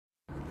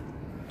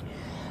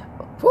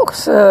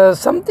Folks,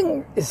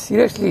 something is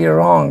seriously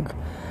wrong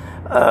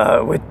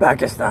with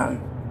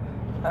Pakistan.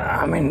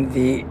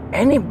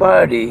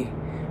 Anybody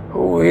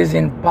who is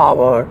in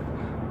power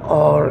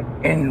or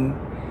in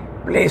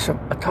place of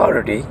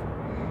authority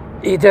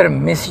either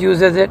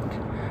misuses it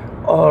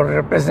or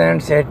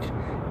represents it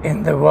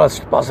in the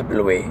worst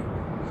possible way.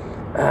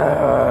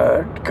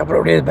 A couple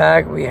of days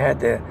back, we had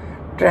the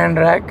train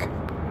wreck,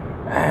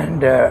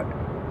 and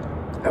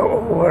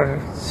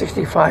over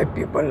 65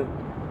 people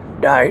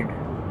died,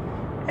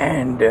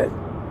 and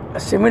a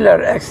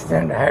similar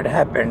accident had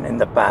happened in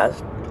the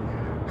past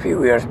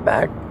few years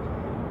back,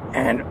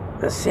 and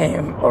the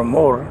same or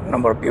more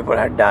number of people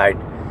had died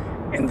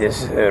in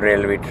this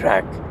railway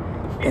track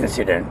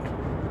incident.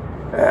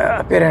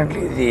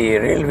 Apparently the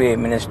railway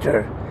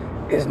minister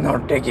is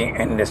not taking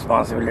any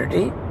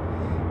responsibility,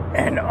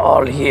 and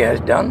all he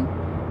has done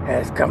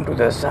has come to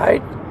the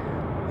side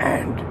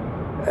and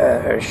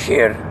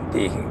share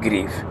the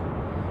grief.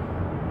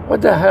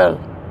 What the hell?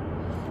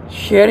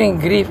 Sharing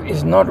grief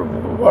is not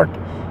what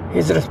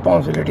his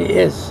responsibility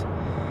is.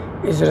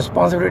 His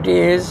responsibility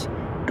is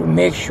to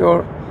make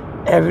sure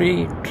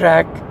every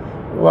track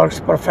works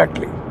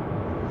perfectly.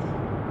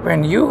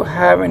 When you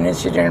have an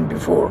incident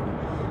before,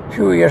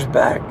 few years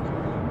back,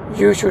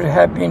 you should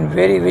have been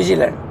very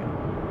vigilant,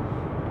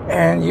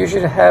 and you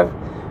should have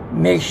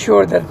make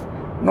sure that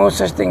no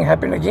such thing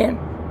happen again.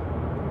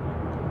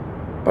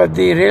 But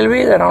the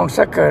railways around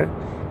Sakkar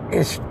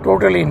is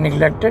totally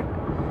neglected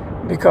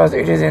because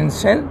it is in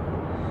Sindh,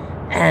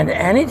 and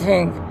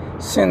anything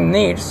Sindh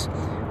needs,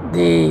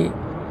 the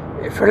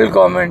federal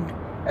government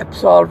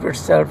absolves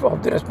itself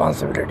of the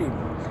responsibility.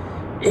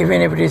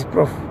 Even if it is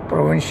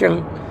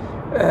provincial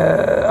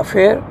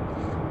affair,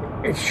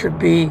 it should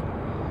be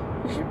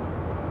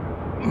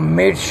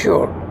made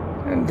sure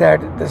that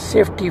the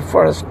safety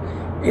first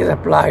is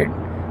applied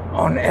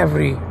on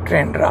every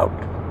train route.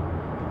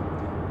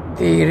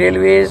 The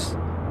railways,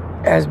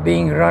 as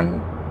being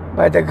run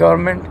by the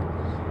government,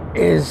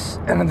 is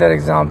another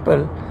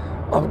example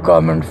of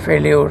government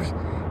failures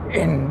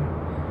in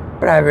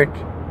private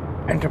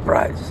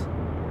enterprise.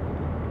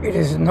 It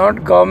is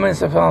not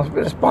government's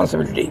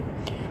responsibility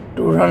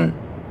to run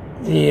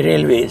the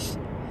railways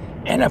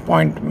and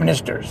appoint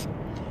ministers.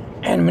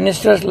 And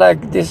ministers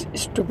like this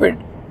stupid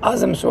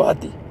Azam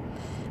Swati,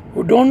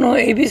 who don't know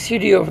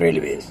ABCD of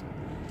railways,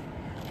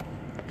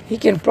 he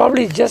can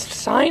probably just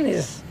sign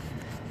his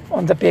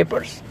on the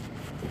papers.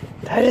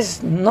 That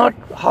is not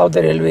how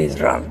the railway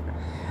is run.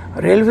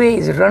 Railway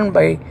is run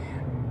by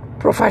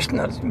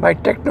professionals, by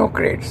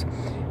technocrats,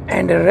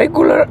 and a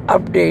regular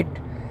update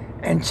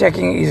and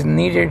checking is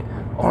needed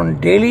on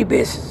daily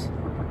basis.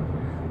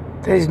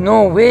 There is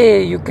no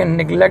way you can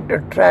neglect a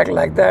track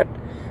like that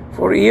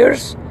for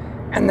years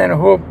and then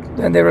hope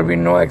that there will be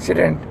no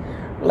accident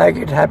like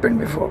it happened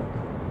before.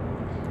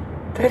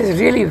 That is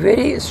really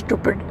very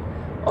stupid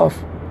of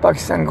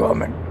Pakistan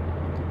government.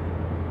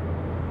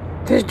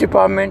 This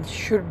department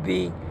should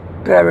be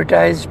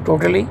privatized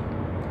totally.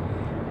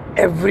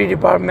 Every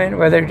department,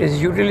 whether it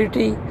is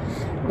utility,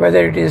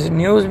 whether it is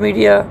news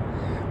media,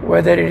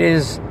 whether it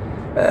is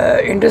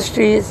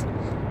industries,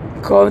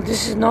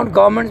 this is not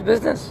government's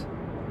business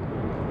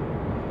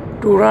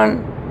to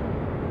run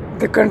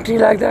the country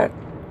like that.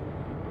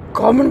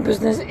 Government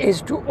business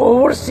is to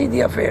oversee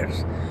the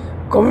affairs.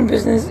 Government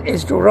business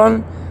is to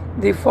run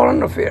the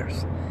foreign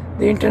affairs,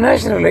 the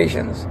international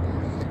relations,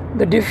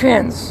 the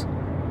defense,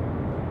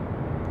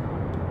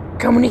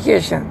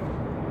 communication.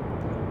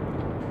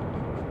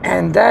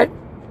 And that,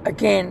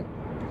 again,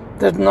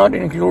 does not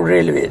include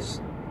railways.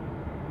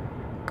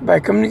 By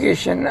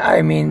communication,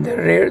 I mean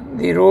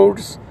the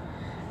roads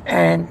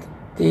and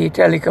the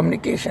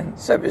telecommunication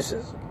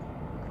services.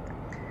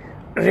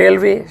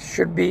 Railway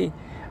should be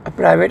a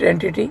private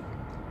entity,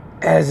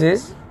 as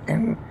is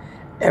in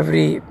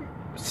every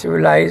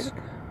civilized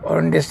or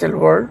industrial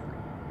world.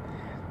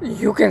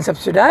 You can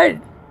subsidize,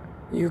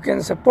 you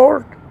can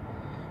support,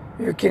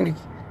 you can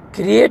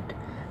create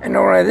an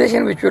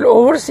organization which will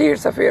oversee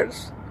its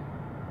affairs.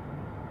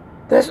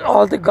 That's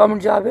all the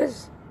government job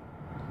is.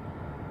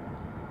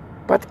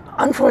 But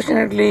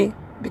unfortunately,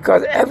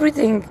 because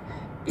everything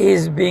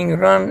is being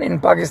run in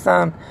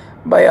Pakistan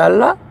by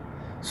Allah,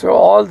 so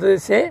all they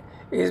say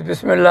is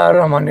Bismillah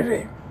ar-Rahman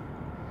ar-Rahim.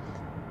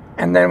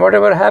 And then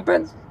whatever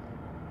happens,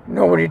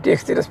 nobody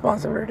takes the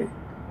responsibility.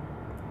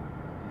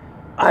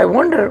 I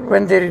wonder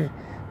when the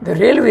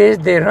railways,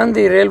 they run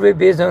the railway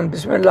based on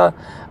Bismillah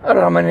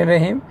ar-Rahman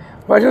ar-Rahim,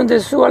 why don't they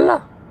sue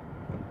Allah?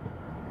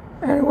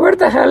 And where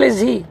the hell is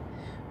he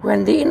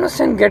when the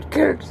innocent get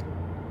killed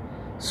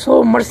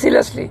so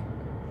mercilessly?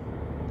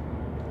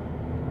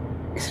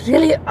 It's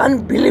really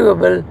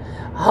unbelievable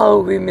how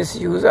we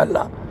misuse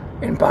Allah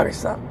in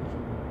Pakistan.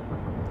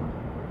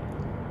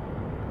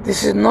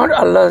 This is not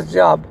Allah's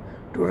job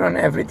to run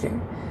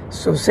everything.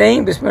 So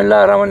saying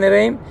Bismillah ar-Rahman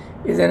ar-Rahim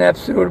is an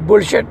absolute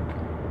bullshit.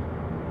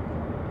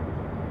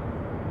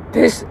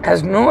 This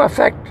has no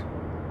effect,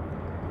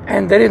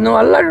 and there is no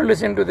Allah to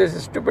listen to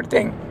this stupid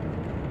thing.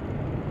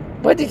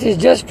 But it is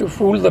just to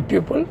fool the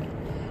people,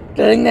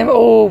 telling them,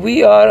 oh,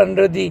 we are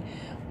under the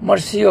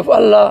mercy of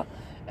Allah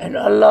and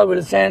Allah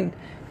will send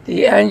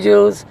the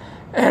angels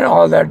and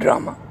all that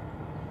drama.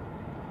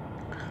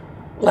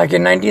 Like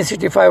in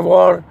 1965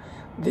 war,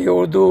 the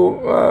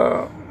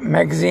Urdu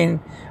magazine,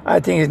 I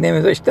think his name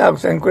is Ishtaq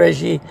Hussain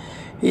Qureshi,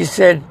 he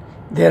said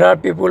there are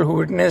people who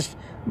witnessed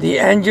the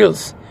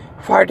angels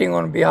fighting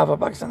on behalf of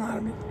Pakistan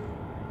Army.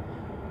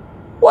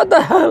 What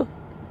the hell?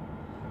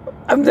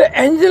 The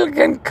angel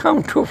can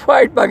come to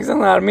fight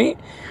Pakistan Army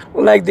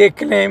like they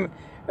claim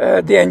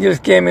the angels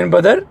came in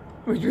Badr,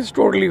 which is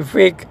totally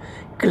fake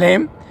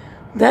claim.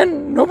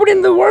 Then nobody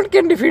in the world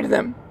can defeat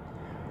them.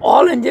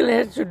 All angel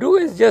has to do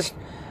is just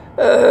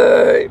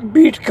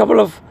beat a couple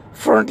of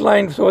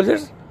frontline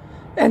soldiers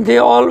and they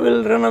all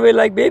will run away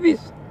like babies.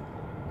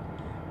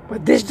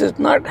 But this does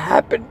not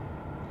happen.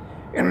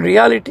 In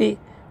reality,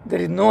 there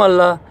is no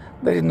Allah,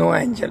 there is no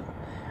angel.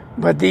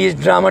 But these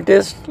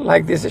dramatists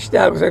like this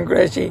Ishtaq Hussain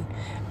Qureshi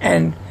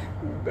and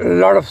a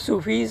lot of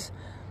Sufis,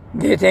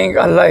 they think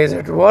Allah is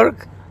at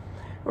work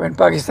when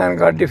Pakistan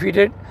got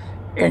defeated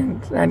in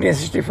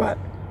 1965.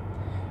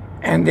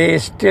 And they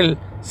still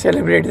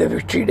celebrate the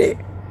Victory Day,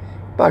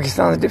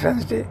 Pakistan's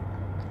Defense Day.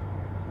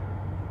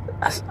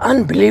 That's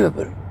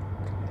unbelievable.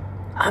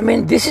 I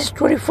mean, this is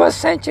 21st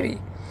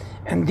century.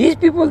 And these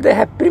people, they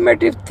have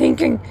primitive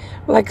thinking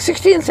like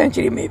 16th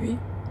century maybe.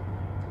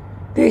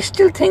 They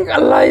still think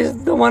Allah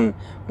is the one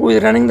who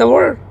is running the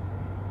world.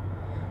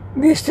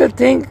 They still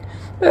think,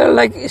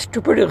 like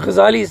stupid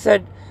Ghazali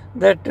said,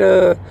 that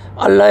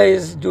Allah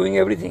is doing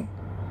everything.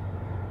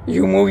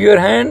 You move your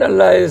hand,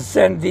 Allah has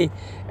sent the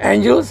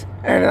angels,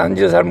 and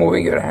angels are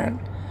moving your hand.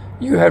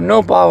 You have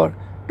no power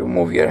to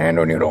move your hand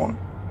on your own.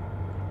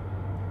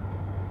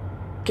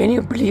 Can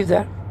you believe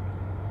that?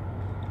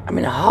 I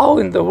mean, how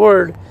in the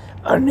world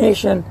a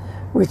nation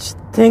which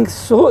thinks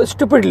so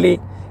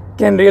stupidly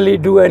can really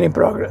do any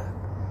progress?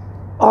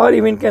 Or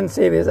even can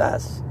save his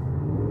ass?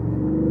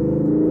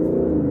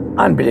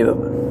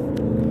 Unbelievable.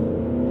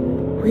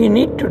 We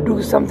need to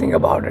do something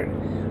about it.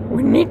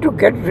 We need to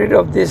get rid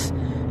of this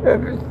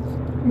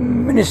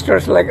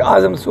ministers like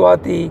Azam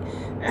Swati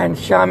and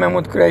Shah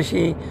Mahmud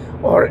Qureshi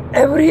or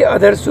every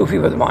other Sufi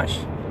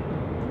badmash.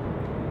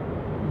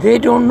 They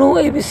don't know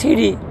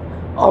ABCD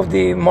of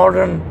the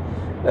modern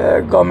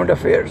government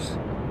affairs.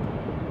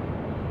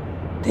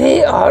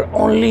 They are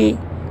only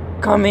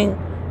coming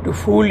to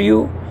fool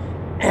you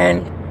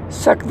and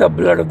suck the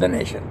blood of the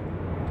nation.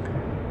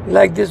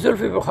 Like this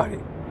Zulfi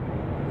Bukhari.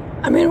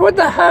 I mean, what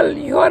the hell?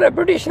 You are a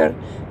Britisher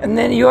and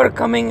then you are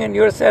coming and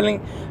you are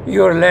selling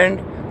your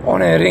land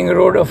on a ring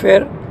road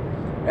affair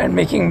and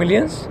making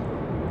millions.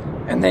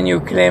 And then you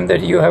claim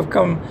that you have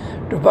come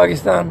to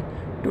Pakistan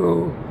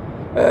to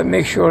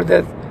make sure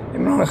that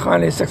Imran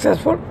Khan is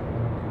successful.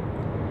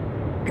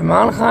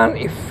 Imran Khan,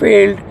 if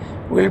failed,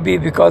 will be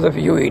because of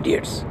you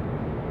idiots.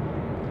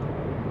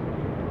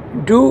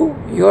 Do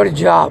your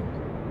job.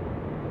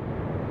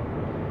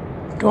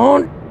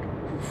 Don't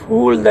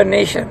fool the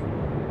nation.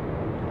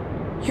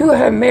 You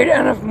have made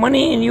enough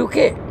money in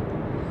UK.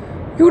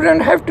 You don't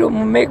have to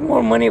make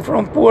more money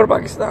from poor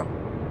Pakistan.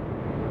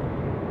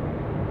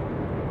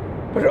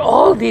 But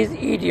all these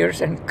idiots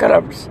and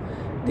corrupts,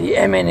 the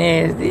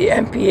MNAs, the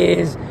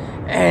MPAs,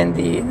 and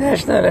the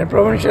National and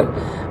Provincial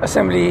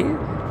Assembly,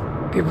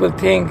 people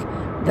think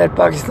that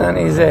Pakistan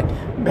is a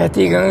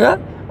Behti Ganga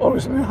और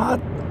उसमें हाथ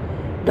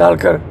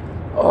डालकर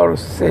और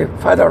उससे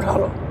फायदा उठा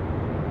लो.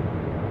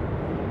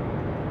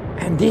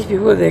 And these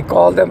people, they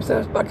call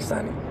themselves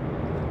Pakistani.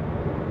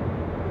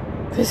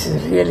 This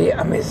is really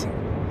amazing.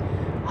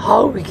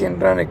 How we can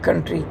run a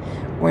country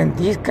when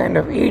these kind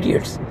of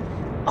idiots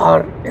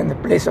are in the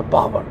place of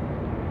power.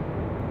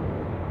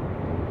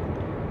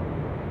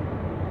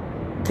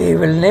 They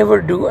will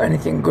never do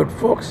anything good,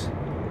 folks.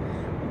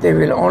 They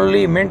will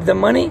only mint the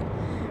money,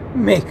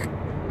 make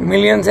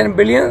millions and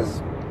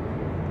billions,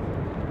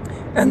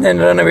 and then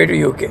run away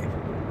to UK.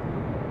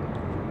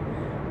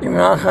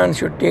 Imran Khan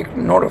should take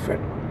note of it.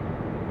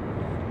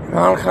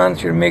 Imran Khan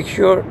should make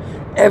sure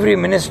every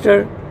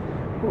minister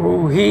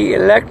who he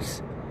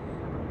elects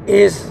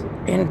is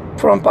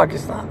from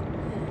Pakistan,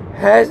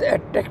 has a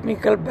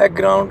technical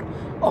background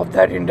of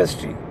that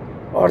industry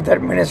or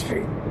that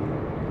ministry,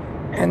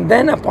 and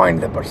then appoint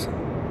the person.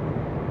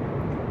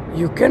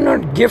 You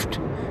cannot gift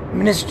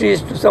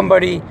ministries to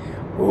somebody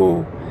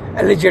who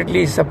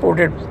allegedly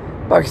supported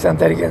Pakistan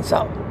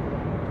Tehreek-e-Insaf.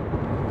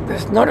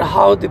 That's not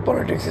how the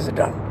politics is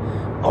done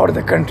or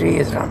the country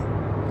is run.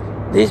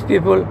 These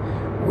people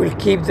will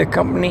keep the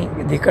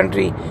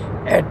country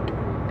at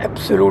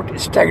absolute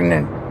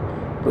stagnant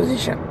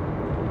position.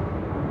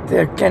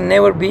 There can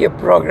never be a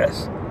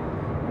progress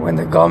when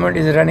the government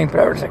is running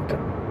private sector.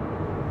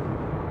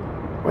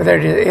 Whether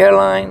it is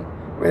airline,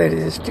 whether it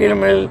is steel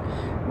mill,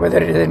 whether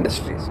it is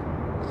industries.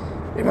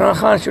 Imran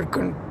Khan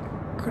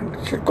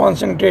should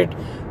concentrate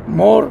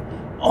more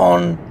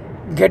on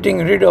getting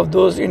rid of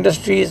those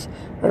industries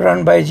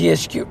run by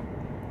GSQ.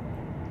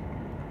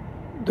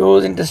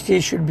 Those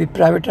industries should be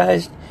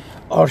privatized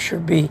or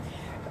should be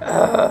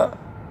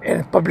in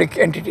a public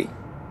entity,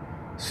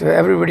 so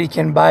everybody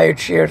can buy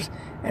its shares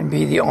and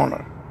be the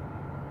owner.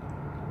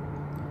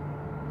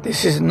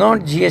 This is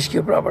not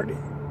GHQ property.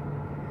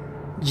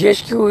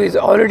 GHQ is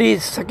already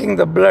sucking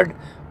the blood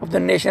of the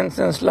nation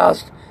since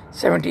last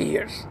 70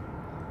 years.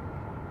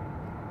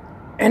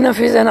 Enough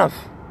is enough.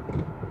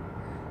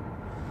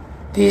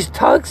 These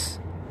thugs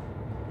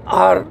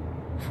are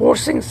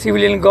forcing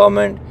civilian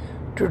government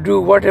to do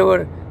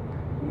whatever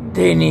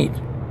they need.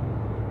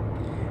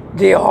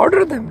 They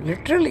order them,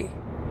 literally.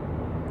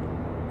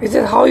 Is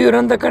this how you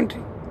run the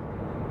country?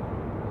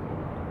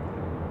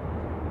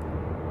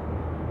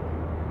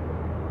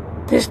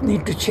 This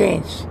needs to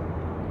change.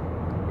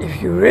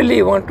 If you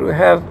really want to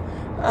have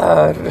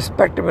a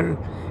respectable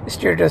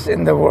status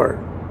in the world.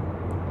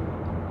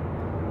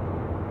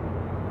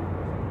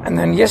 And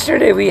then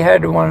yesterday we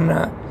had one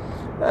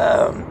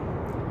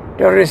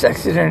terrorist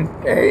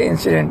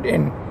incident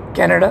in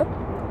Canada,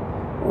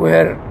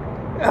 where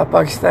a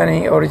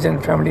Pakistani origin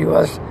family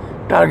was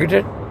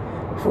targeted,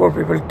 4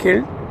 people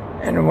killed,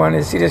 and 1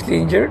 is seriously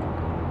injured.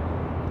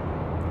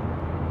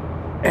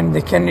 And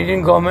the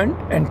Canadian government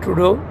and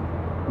Trudeau,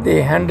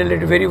 they handled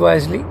it very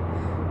wisely.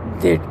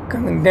 They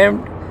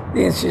condemned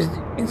the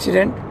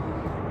incident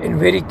in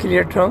very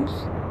clear terms.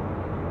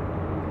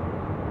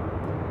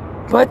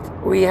 But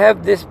we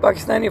have this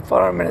Pakistani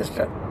foreign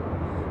minister,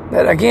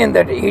 that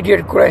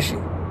idiot Qureshi,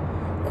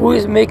 who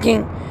is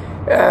making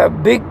a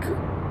big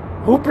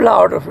hoopla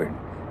out of it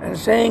and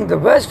saying the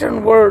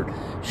Western world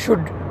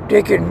should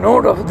take a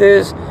note of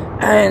this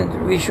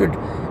and we should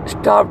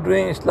stop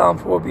doing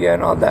Islamophobia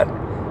and all that.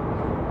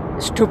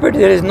 Stupid,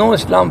 there is no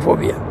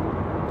Islamophobia.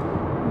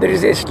 There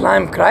is an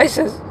Islam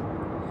crisis.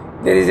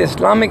 There is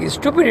Islamic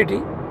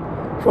stupidity,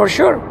 for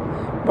sure.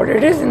 But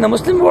it is in the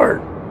Muslim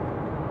world.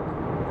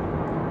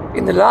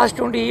 In the last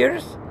 20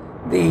 years,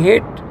 the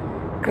hate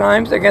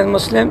crimes against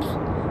Muslims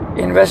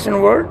in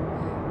Western world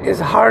is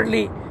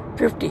hardly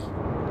 50.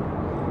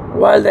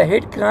 While the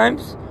hate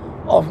crimes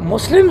of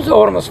Muslims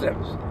over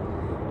Muslims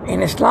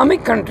in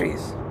Islamic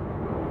countries,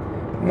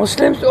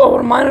 Muslims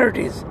over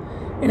minorities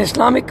in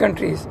Islamic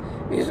countries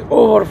is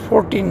over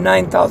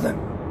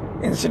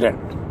 49,000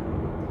 incidents.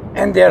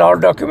 And they are all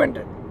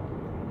documented.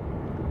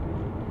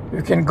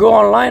 You can go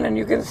online and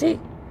you can see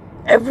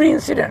every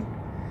incident.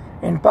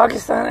 In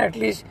Pakistan, at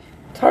least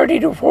 30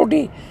 to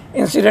 40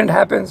 incident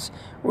happens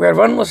where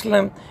one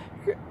Muslim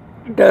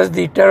does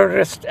the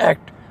terrorist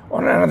act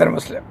on another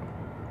Muslim.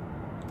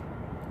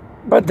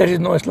 But there is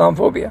no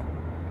Islamophobia.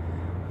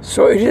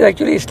 So it is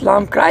actually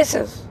Islam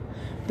crisis,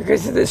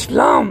 because it is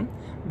Islam,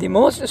 the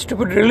most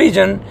stupid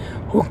religion,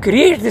 who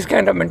creates this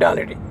kind of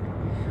mentality,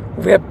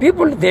 where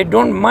people, they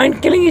don't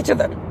mind killing each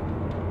other,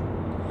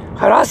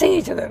 harassing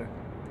each other.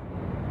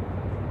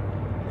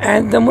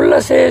 And the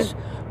mullah says,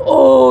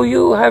 oh,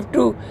 you have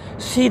to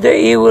see the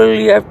evil,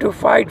 you have to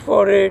fight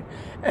for it,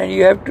 and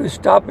you have to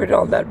stop it,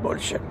 all that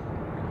bullshit.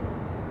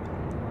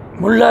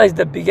 Mullah is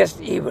the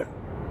biggest evil.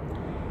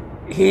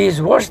 He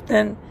is worse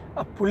than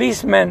a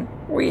policeman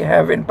we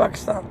have in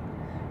Pakistan,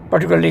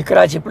 particularly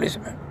Karachi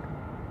policeman.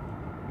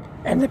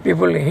 And the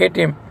people hate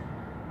him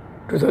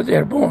to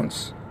their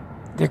bones.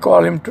 They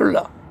call him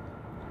Tullah.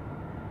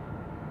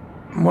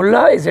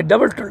 Mullah is a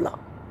double Tullah.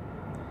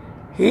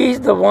 He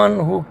is the one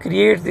who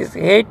creates this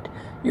hate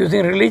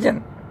using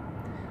religion.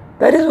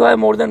 That is why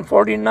more than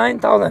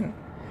 49,000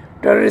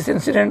 terrorist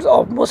incidents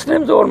of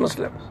Muslims over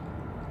Muslims,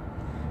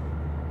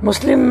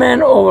 Muslim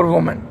men over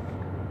women,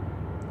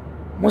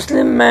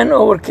 Muslim men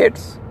over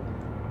kids,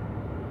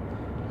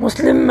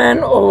 Muslim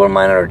men over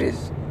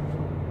minorities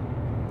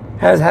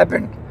has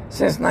happened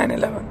since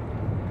 9/11.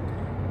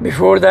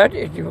 Before that,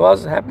 it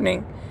was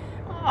happening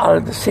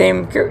the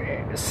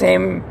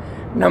same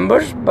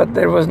numbers, but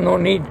there was no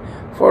need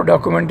for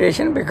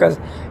documentation, because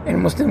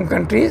in Muslim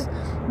countries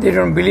they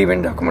don't believe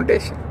in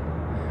documentation.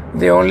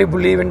 They only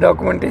believe in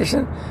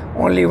documentation,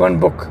 only one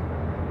book,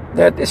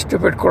 that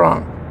stupid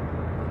Quran,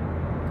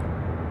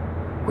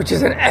 which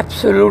is an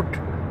absolute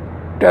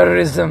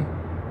terrorism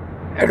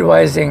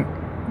advising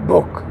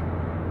book,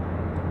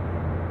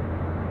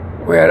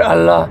 where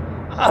Allah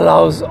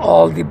allows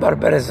all the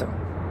barbarism.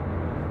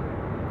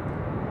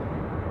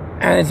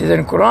 And it is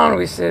in Quran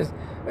which says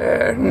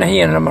nahi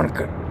anil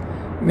munkar,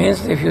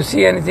 means if you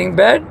see anything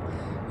bad,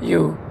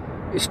 you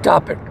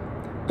stop it.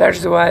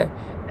 That's why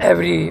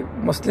every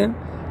Muslim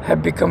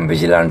have become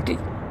vigilante,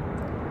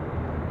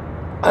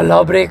 a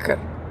lawbreaker,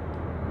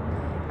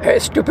 a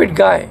stupid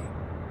guy.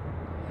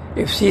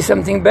 If he sees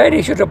something bad,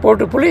 he should report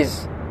to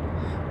police.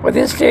 But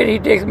instead, he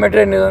takes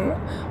matter in his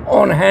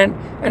own hand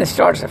and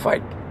starts a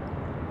fight.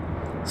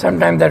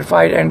 Sometimes that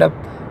fight ends up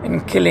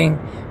in killing,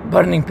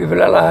 burning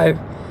people alive,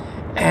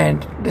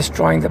 and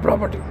destroying the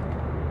property.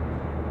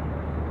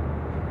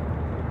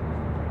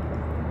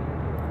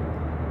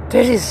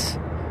 There is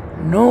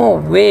no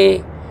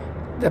way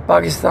that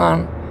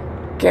Pakistan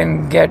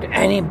can get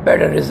any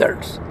better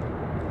results.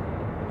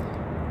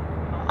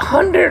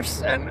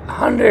 Hundreds and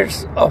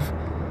hundreds of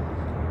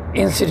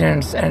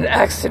incidents and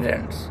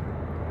accidents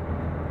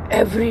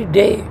every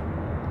day.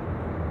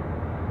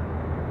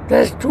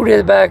 Just 2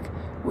 days back,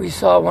 we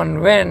saw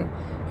one van,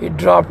 he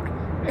dropped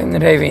in the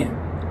ravine.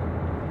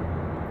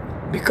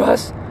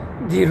 because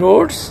the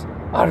roads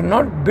are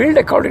not built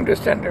according to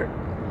standard.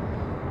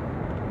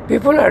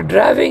 People are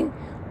driving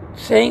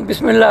saying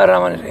Bismillah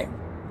Rahman Rahim,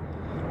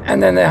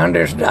 and then the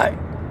hundreds die.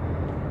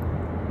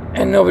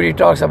 And nobody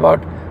talks about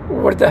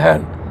what the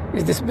hell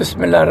is this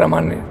Bismillah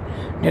Rahman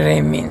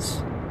Rahim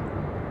means.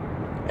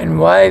 And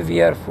why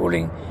we are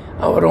fooling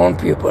our own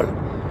people.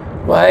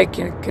 Why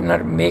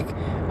cannot make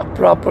a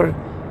proper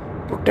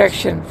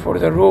protection for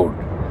the road,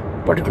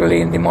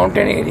 particularly in the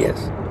mountain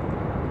areas.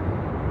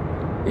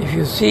 If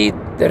you see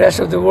the rest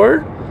of the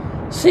world,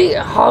 see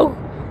how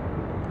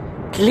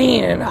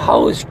clean and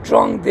how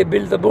strong they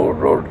build the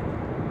road.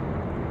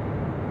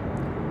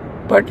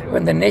 But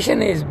when the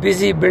nation is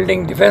busy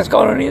building defense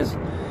colonies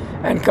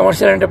and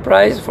commercial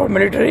enterprise for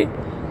military,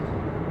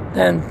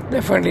 then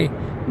definitely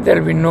there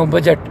will be no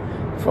budget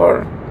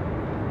for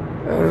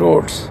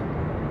roads.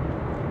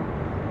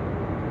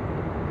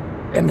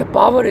 And the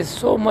power is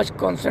so much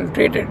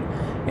concentrated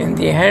in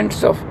the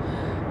hands of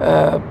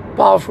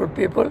powerful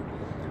people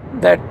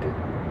that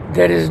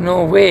there is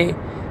no way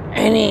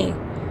any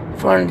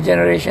fund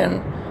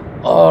generation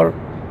or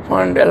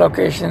fund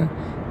allocation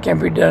can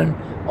be done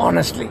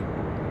honestly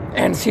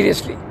and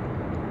seriously.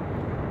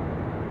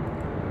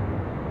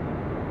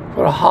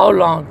 For how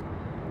long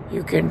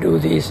you can do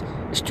these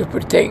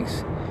stupid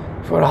things?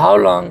 For how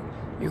long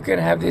you can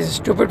have this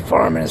stupid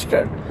foreign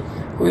minister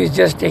who is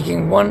just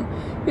taking one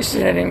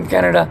incident in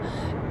Canada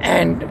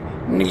and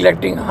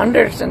neglecting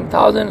hundreds and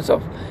thousands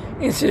of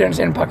incidents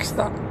in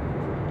Pakistan?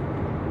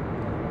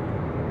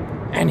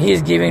 And he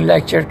is giving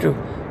lecture to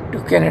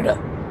Canada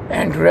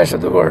and the rest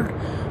of the world.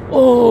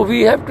 Oh,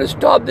 we have to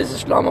stop this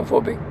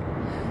Islamophobic.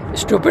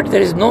 Stupid,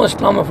 there is no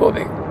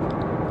Islamophobic.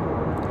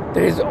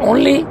 There is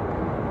only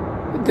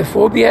the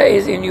phobia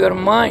is in your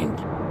mind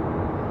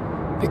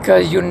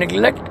because you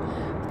neglect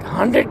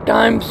 100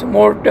 times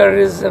more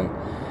terrorism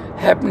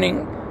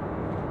happening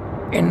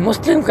in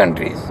Muslim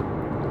countries.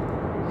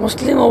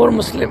 Muslim over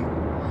Muslim.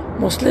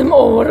 Muslim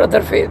over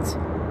other faiths.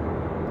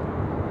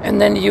 And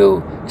then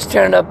you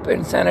stand up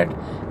in Senate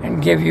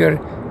and give your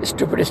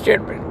stupid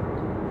statement.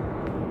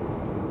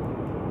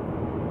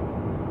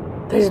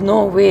 There is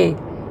no way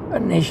a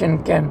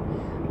nation can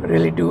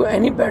really do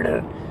any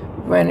better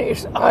when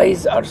its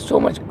eyes are so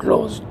much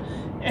closed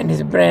and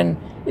its brain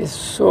is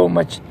so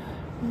much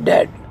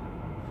dead.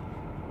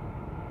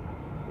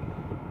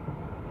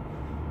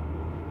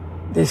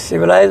 The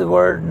civilized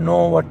world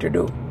know what to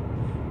do,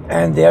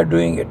 and they are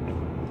doing it.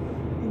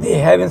 They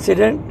have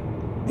incident,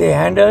 they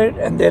handle it,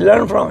 and they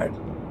learn from it.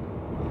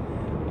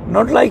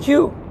 Not like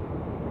you.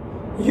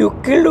 You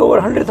killed over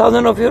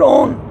 100,000 of your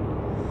own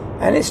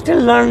and still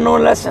learn no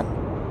lesson.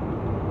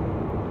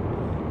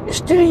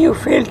 Still you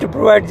fail to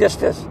provide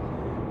justice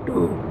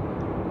to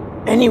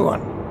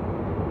anyone.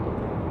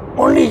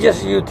 Only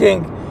just you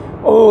think,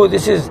 oh,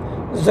 this is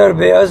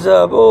Zarb-e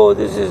Azab, oh,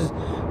 this is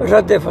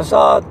Radd-e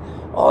Fasad,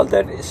 all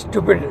that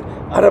stupid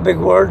Arabic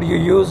word you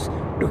use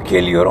to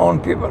kill your own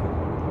people.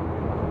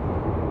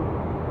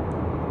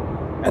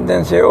 And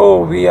then say,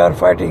 oh, we are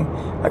fighting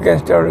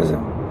against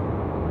terrorism.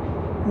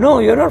 No,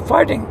 you're not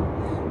fighting.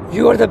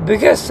 You are the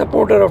biggest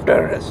supporter of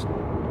terrorists.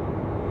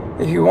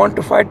 If you want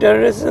to fight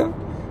terrorism,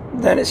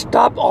 then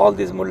stop all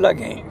these mullah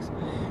gangs.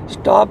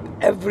 Stop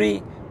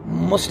every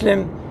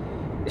Muslim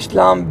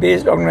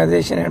Islam-based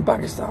organization in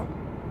Pakistan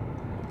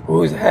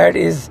whose head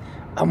is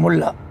a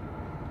mullah,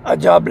 a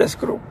jobless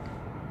group.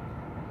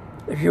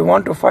 If you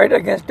want to fight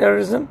against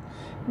terrorism,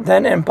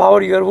 then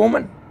empower your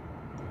women.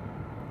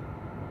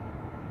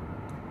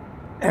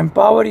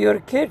 Empower your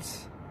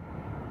kids.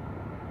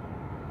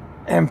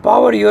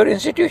 Empower your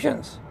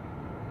institutions.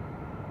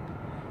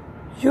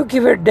 You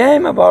give a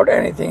damn about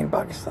anything in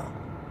Pakistan.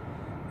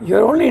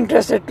 You're only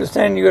interested to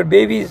send your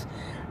babies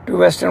to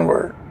Western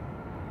world,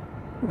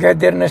 get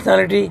their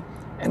nationality,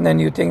 and then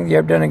you think you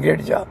have done a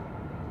great job.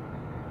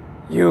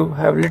 You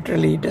have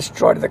literally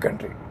destroyed the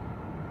country.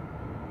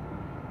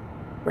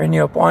 When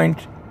you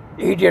appoint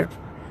idiot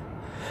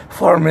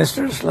foreign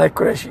ministers like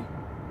Qureshi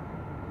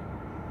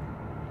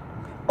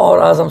or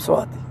Azam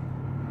Swati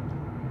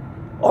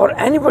or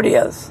anybody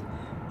else,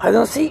 I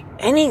don't see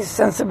any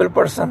sensible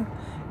person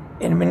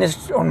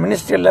on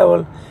ministerial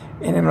level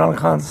in Imran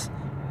Khan's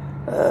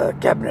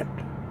cabinet.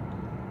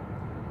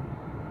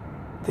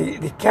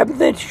 The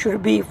cabinet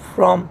should be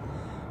from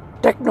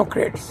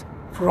technocrats,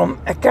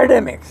 from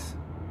academics,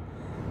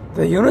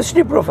 the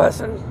university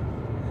professors,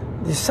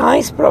 the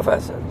science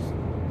professors.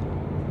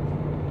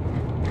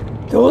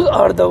 Those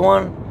are the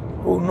ones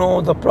who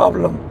know the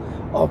problem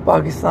of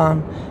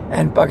Pakistan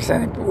and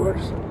Pakistani poor.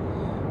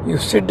 You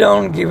sit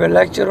down, give a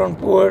lecture on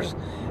poor,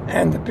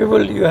 and the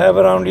people you have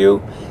around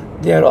you,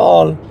 they are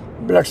all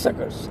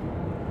bloodsuckers,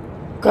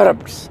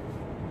 corrupts,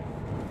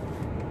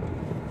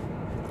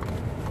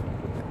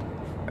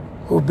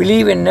 who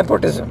believe in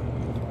nepotism,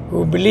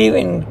 who believe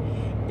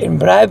in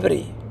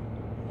bribery,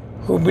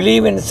 who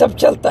believe in sab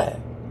chalta hai.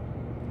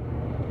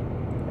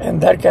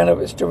 And that kind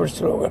of stupid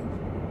slogan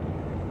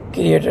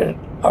created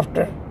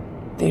after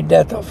the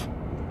death of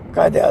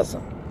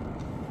Qaid-e-Azam.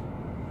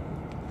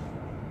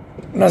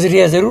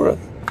 Nazariya Zarurat.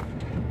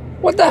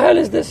 What the hell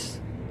is this?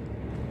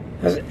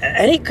 Has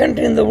any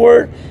country in the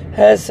world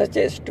has such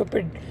a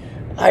stupid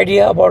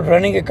idea about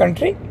running a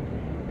country?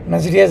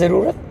 Nazriya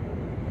zarurat.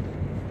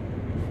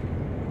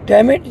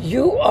 Damn it,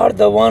 you are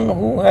the one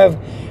who have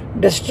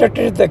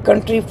destructed the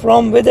country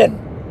from within.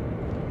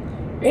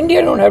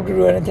 India don't have to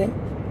do anything.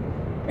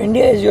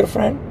 India is your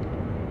friend,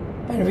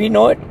 and we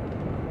know it.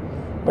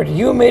 But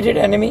you made it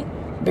enemy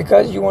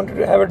because you wanted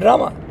to have a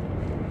drama.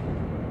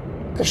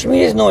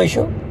 Kashmir is no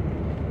issue,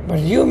 but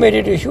you made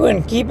it issue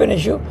and keep an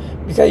issue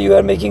because you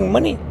are making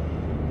money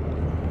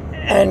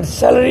and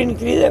salary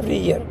increase every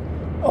year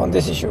on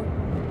this issue.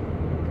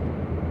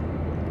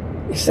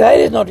 Israel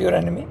is not your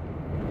enemy,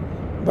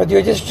 but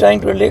you're just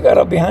trying to leave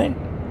Arab behind,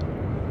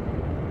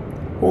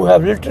 who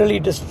have literally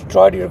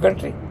destroyed your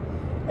country,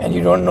 and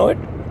you don't know it.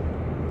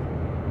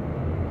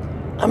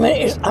 I mean,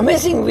 it's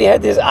amazing. We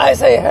had this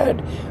ISI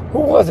head who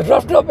was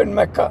roughed up in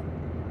Mecca,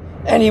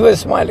 and he was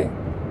smiling.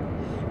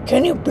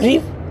 Can you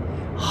believe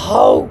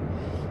how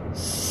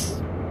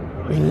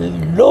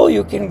low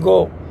you can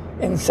go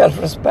in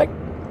self-respect?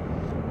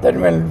 That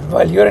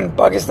while you're in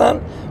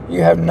Pakistan,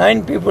 you have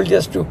 9 people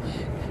just to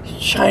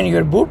shine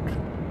your boot,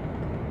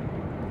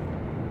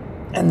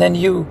 and then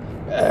you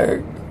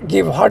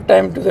give hard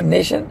time to the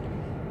nation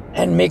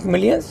and make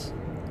millions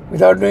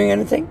without doing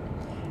anything.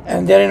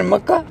 And there in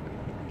Mecca,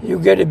 you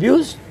get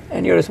abused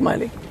and you're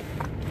smiling.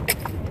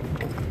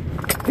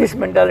 This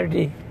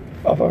mentality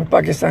of a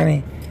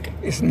Pakistani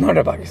is not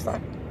a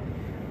Pakistan.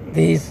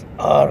 These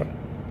are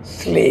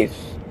slaves,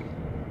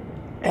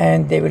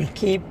 and they will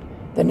keep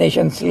the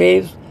nation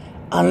slaves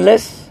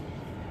unless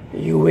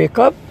you wake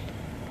up,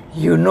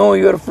 you know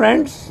your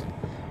friends.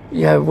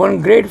 You have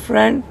one great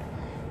friend,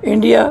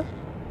 India,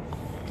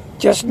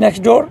 just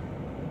next door,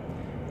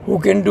 who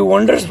can do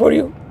wonders for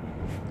you,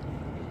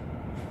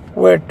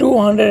 where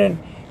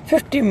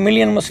 250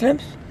 million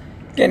Muslims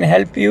can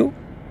help you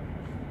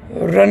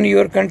run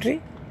your country.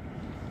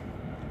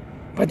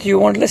 But you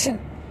won't listen,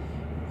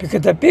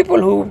 because the people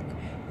who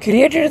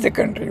created the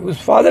country, whose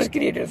fathers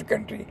created the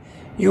country,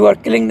 you are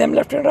killing them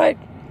left and right.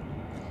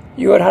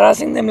 You are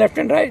harassing them left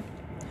and right.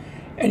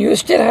 And you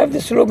still have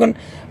the slogan,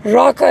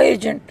 Raqqa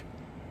agent.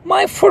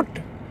 My foot,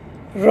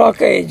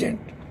 Raqqa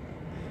agent.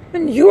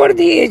 And you are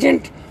the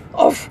agent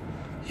of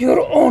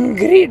your own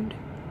greed.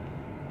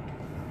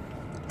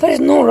 There is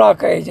no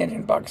Raqqa agent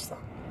in Pakistan.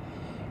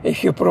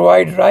 If you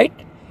provide right,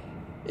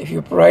 if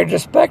you provide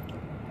respect,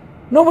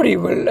 nobody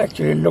will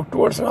actually look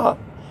towards Ra.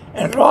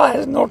 And Ra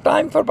has no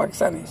time for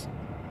Pakistanis.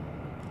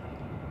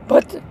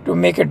 But to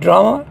make a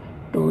drama,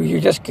 you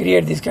just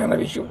create these kind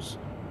of issues.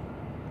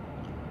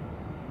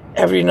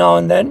 Every now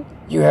and then,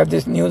 you have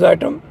this news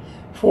item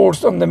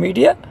forced on the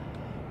media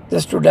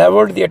just to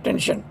divert the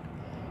attention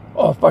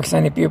of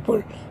Pakistani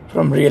people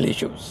from real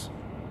issues.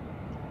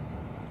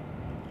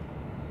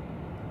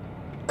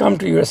 Come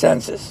to your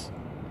senses,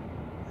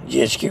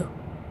 GHQ.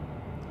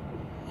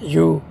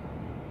 You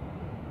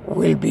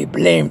will be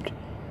blamed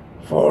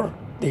for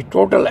the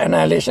total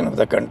annihilation of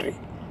the country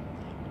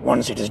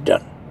once it is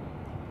done.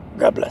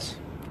 God bless.